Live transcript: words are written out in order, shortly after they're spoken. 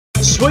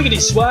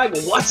Swiggity swag,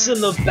 what's in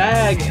the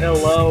bag?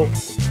 Hello,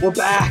 we're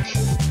back.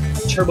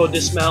 Turbo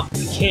dismount,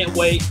 I can't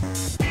wait.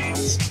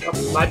 This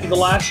might be the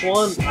last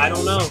one, I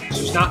don't know.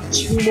 There's not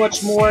too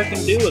much more I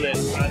can do with it.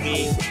 I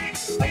mean,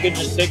 I could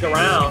just dig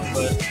around,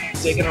 but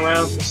digging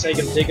around for the sake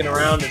of digging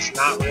around is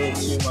not really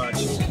too much.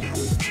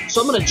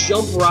 So I'm gonna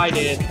jump right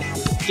in,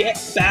 get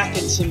back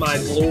into my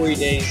glory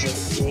days of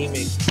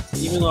gaming,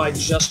 even though I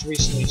just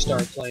recently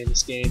started playing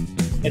this game.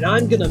 And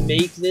I'm gonna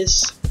make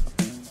this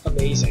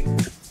amazing.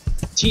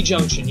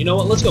 T-Junction, you know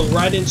what, let's go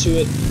right into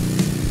it,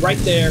 right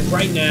there,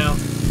 right now.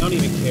 I don't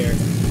even care,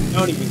 I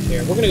don't even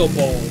care. We're gonna go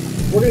bowling.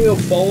 We're gonna go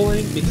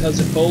bowling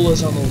because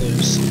Ebola's on the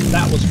loose.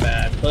 That was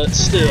bad, but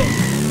still.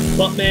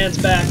 Buttman's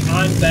back,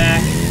 I'm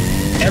back,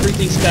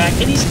 everything's back,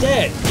 and he's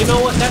dead. You know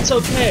what, that's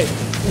okay,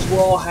 because we're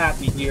all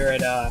happy here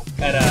at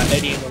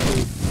Eddie and the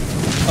Loop.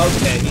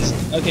 Okay,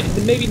 okay,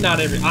 maybe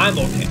not I'm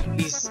okay.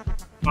 He's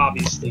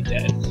obviously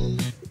dead.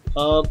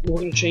 We're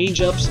gonna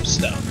change up some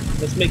stuff.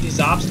 Let's make these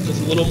obstacles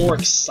a little more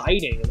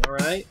exciting, am I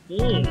right?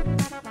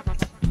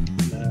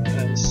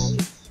 Nice.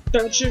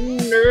 Don't you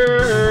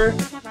know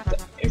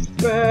that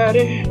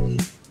everybody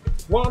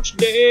wants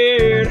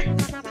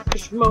dead?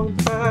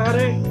 Dismount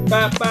body,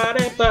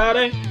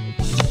 body.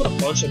 Let's put a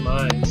bunch of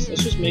mines.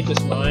 Let's just make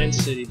this mine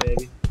city,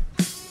 baby.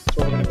 That's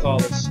what we're gonna call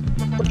this.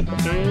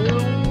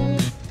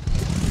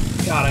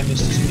 God, I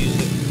miss this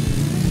music.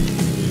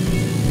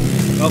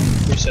 Oh,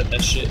 reset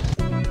that shit.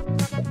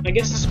 I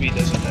guess the speed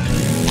doesn't matter.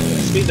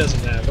 The speed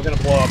doesn't matter. We're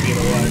gonna blow up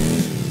either way.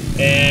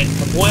 And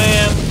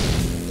wham!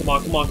 Come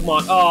on, come on, come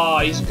on. Oh,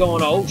 he's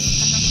going. Oh,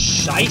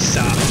 scheisse.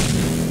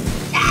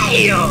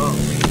 Damn!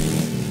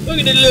 Look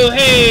at the little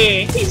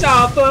head. He's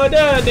all fun,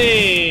 doesn't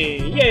he?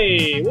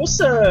 Yay! What's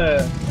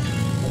up?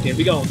 Okay,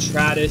 we gonna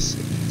try this.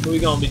 We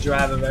gonna be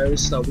driving very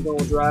slow. We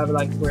gonna drive it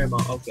like grandma.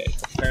 Okay,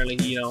 apparently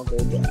he don't go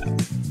drive.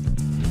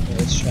 Okay,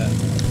 let's try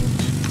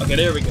it. Okay,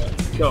 there we go.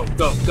 Go,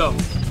 go, go.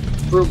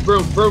 Vroom,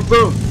 vroom, vroom,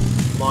 vroom.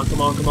 Come on,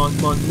 come on, come on,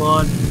 come on, come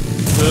on.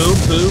 Boom,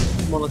 boom.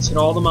 Come on, let's hit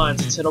all the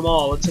mines. Let's hit them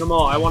all. Let's hit them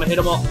all. I want to hit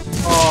them all.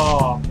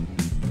 Oh.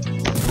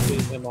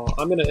 Hit them all.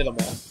 I'm gonna hit them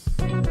all.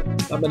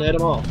 I'm gonna hit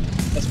them all.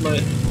 That's my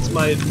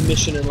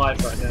mission in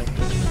life right now.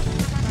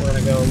 We're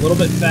gonna go a little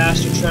bit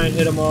faster, try and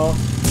hit them all.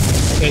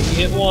 Okay, he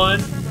hit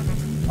one.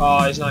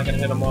 Oh, he's not gonna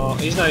hit them all.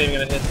 He's not even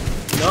gonna hit.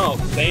 No,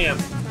 damn.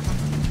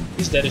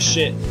 He's dead as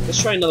shit. Let's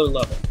try another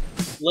level.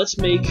 Let's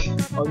make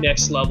our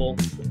next level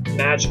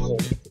magical,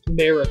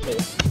 miracle.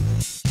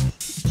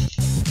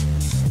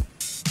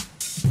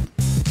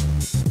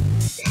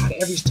 God,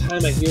 every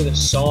time I hear this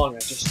song, I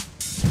just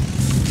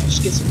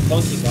get some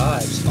funky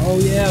vibes. Oh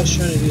yeah, I was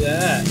trying to do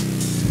that.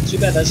 Too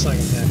bad that's not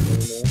gonna happen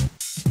anymore.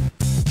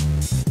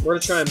 We're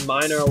gonna try and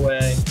mine our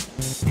way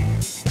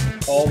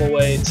all the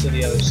way to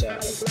the other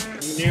side.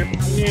 We're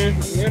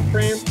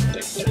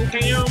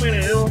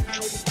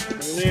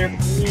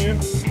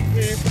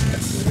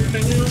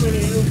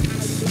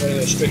gonna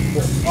go straight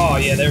forward. Oh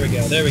yeah, there we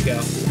go, there we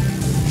go.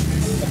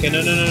 Okay, no.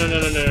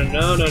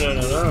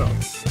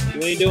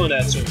 You ain't doing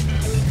that to me.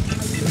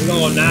 We're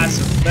going nice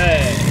and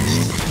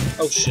fast.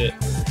 Oh shit.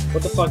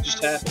 What the fuck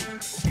just happened?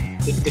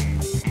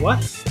 What?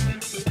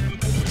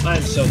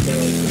 I'm so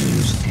thoroughly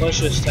confused. Let's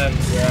just have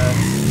him drive.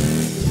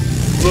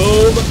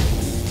 Boom!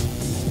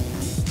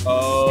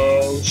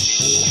 Oh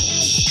shit!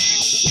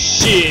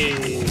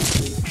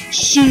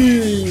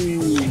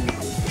 Shoot!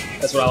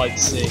 That's what I like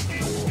to see.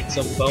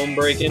 Some bone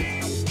breaking,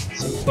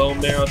 some bone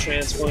marrow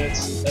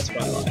transplants. That's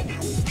what I like.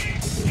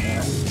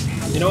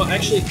 You know what?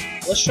 Actually,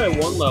 let's try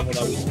one level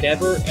that we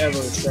never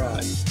ever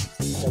tried.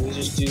 And we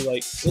just do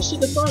like, let's do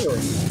the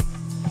firing.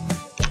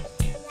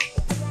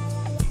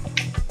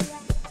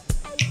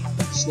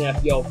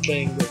 Snap your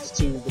fingers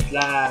to the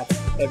glide.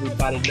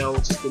 Everybody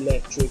knows it's the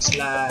electric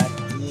slide.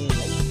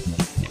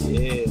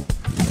 Yeah.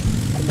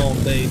 Come on,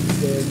 baby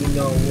girl, you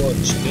know what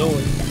you're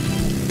doing.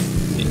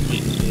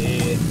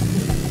 Yeah.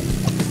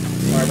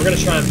 Alright, we're gonna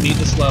try and beat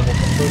this level for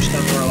the first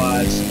time in our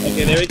lives.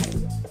 Okay, there we go.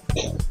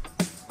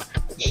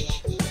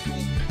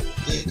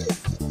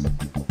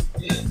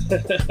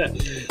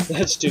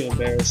 That's too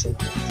embarrassing.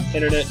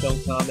 Internet,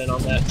 don't comment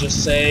on that.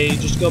 Just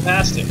go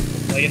past it.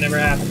 Like it never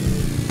happened.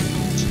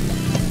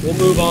 We'll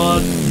move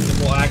on, and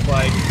we'll act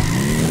like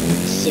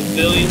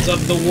civilians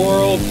of the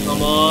world.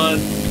 Come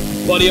on.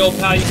 Buddy, old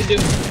pal, you can do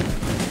it.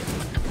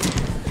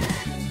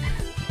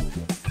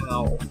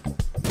 Ow.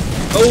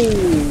 Oh!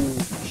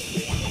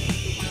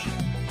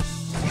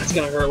 That's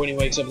gonna hurt when he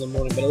wakes up in the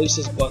morning, but at least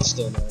his butt's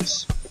still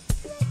nice.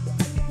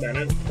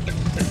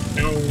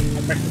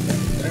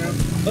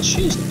 Let's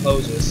choose the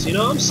poses. You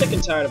know, I'm sick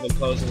and tired of him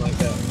posing like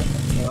that.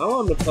 I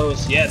want him to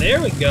pose. Yeah, there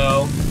we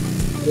go.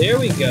 There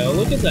we go.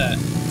 Look at that.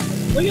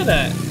 Look at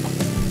that.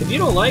 If you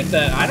don't like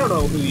that, I don't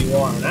know who you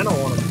are, and I don't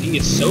want to be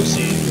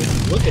associated with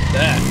you. Look at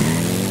that.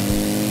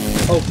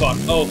 Oh fuck.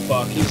 Oh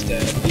fuck. He's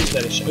dead. He's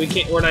dead as shit.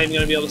 We're not even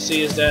gonna be able to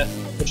see his death.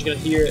 We're just gonna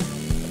hear it.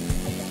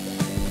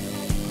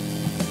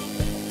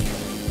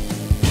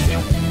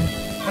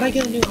 How'd I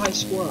get a new high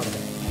score out of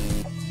that?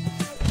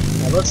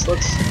 Now let's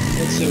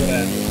see what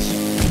happens.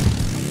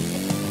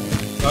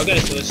 Okay,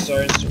 so this is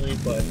our instant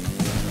replay.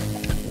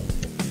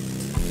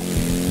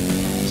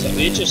 So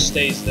it just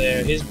stays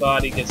there. His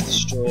body gets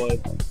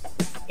destroyed,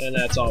 and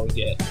that's all we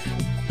get.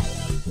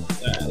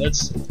 Alright,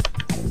 let's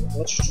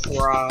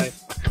try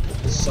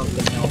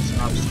something else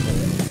obstacle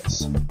like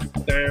this.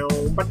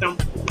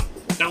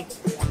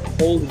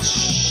 Holy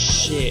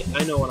shit,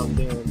 I know what I'm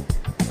doing.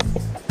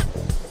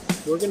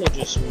 We're gonna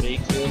just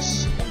make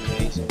this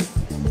amazing.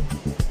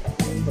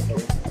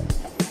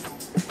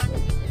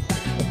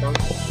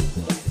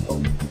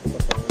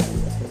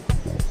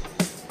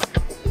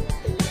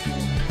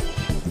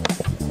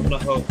 I'm gonna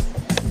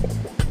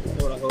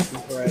hope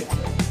and pray.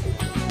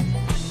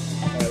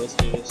 Alright, let's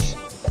do this.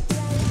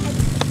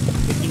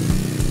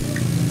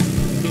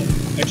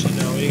 Actually,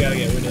 no, we gotta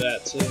get rid of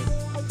that too.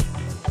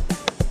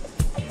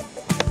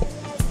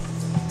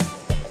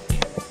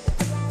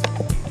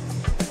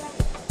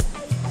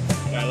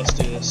 Alright, let's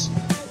do this.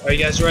 Are you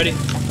guys ready?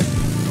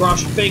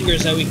 Cross your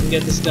fingers that we can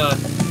get this done.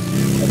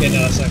 Okay, no,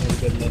 that's not gonna be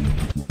good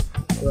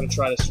enough. We're gonna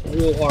try this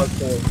real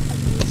hardcore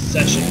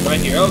session right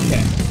here.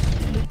 Okay.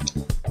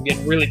 I'm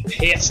getting really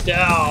pissed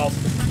off.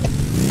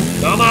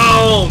 Come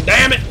on,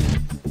 damn it!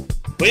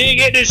 We need to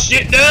get this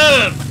shit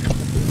done!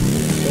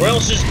 Or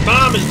else his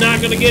mom is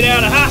not gonna get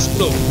out of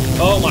hospital.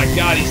 Oh my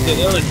god, he's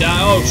gonna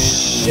die. Oh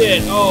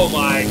shit, oh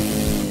my.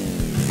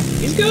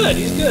 He's good,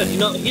 he's good. You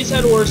know, he's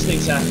had worse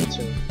things happen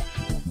to him.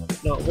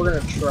 No, we're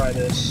gonna try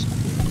this.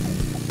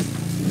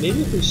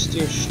 Maybe if we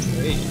steer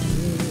straight.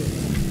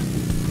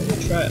 I'm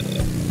gonna try it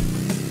though.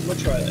 I'm gonna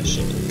try that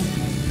shit.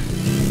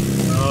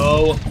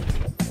 No.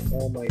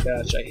 Oh my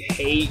gosh, I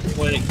hate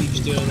when it keeps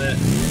doing that.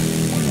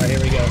 Alright, here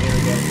we go, here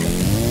we go.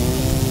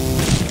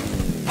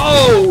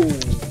 Oh!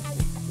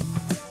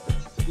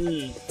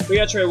 We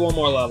gotta try one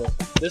more level.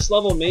 This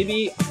level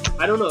maybe,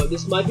 I don't know,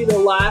 this might be the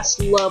last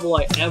level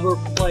I ever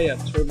play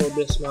of Turbo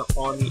Dismount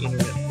on the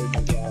internet for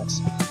you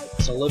guys.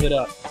 So live it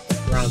up.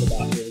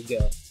 Roundabout, here we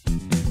go.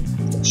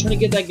 I'm trying to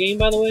get that game,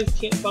 by the way.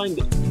 Can't find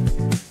it.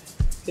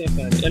 Can't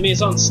find it. I mean,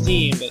 it's on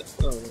Steam, but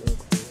I don't know.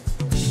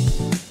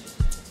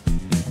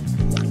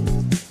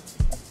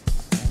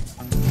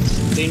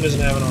 Steam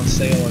doesn't have it on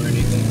sale or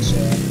anything, so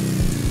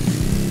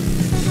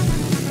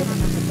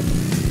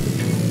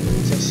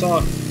I saw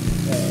a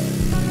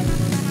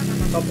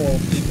couple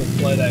of people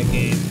play that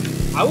game.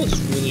 I was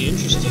really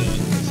interested in it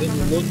because it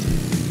looked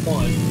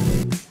fun.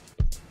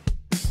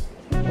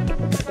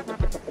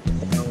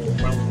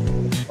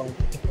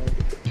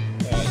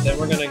 Alright, then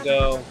we're gonna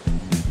go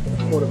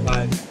quarter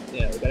pipe.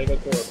 Yeah, we gotta go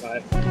quarter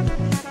pipe.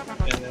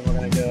 And then we're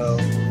gonna go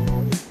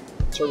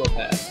turbo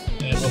pad.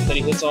 And hope that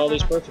he hits all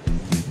these perfectly.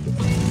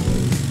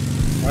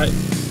 Alright,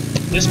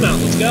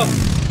 dismount, let's go.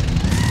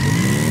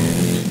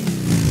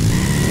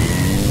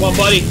 Come on,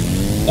 buddy.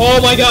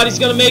 Oh my god, he's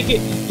gonna make it.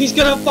 He's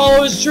gonna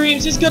follow his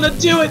dreams. He's gonna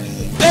do it.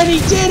 And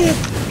he did it.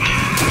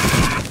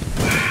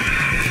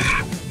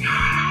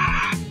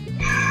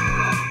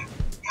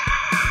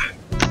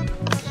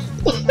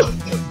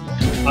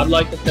 I'd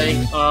like to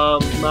thank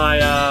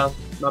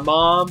my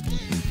mom,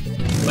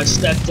 my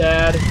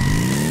stepdad,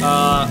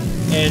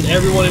 and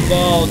everyone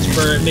involved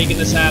for making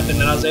this happen,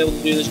 and I was able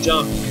to do this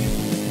jump.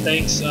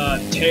 Thanks,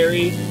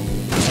 Terry.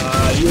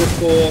 You were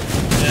cool.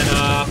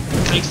 And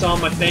thanks to all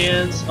my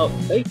fans. Oh,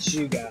 thanks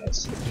you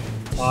guys.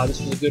 This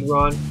was a good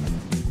run.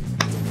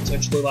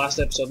 Potentially last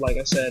episode, like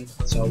I said.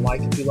 So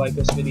like if you like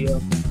this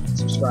video.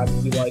 Subscribe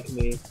if you like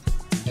me.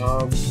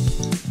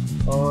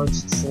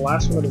 It's the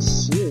last one of the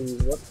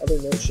series. What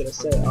other note should I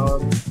say?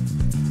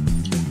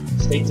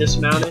 Stay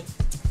dismounted.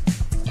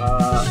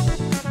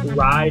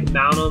 Ride,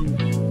 mount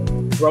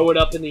them, throw it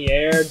up in the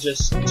air.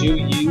 Just do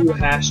you.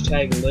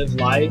 Hashtag live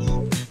life.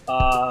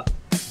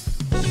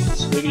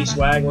 Swiggity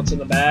swag, what's in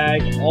the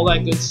bag, all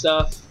that good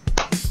stuff.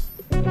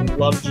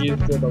 Loved you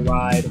for the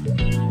ride,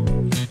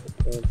 and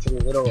for the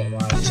literal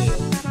ride too.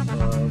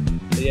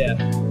 But yeah,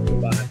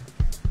 goodbye.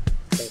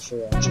 Thanks for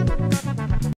watching.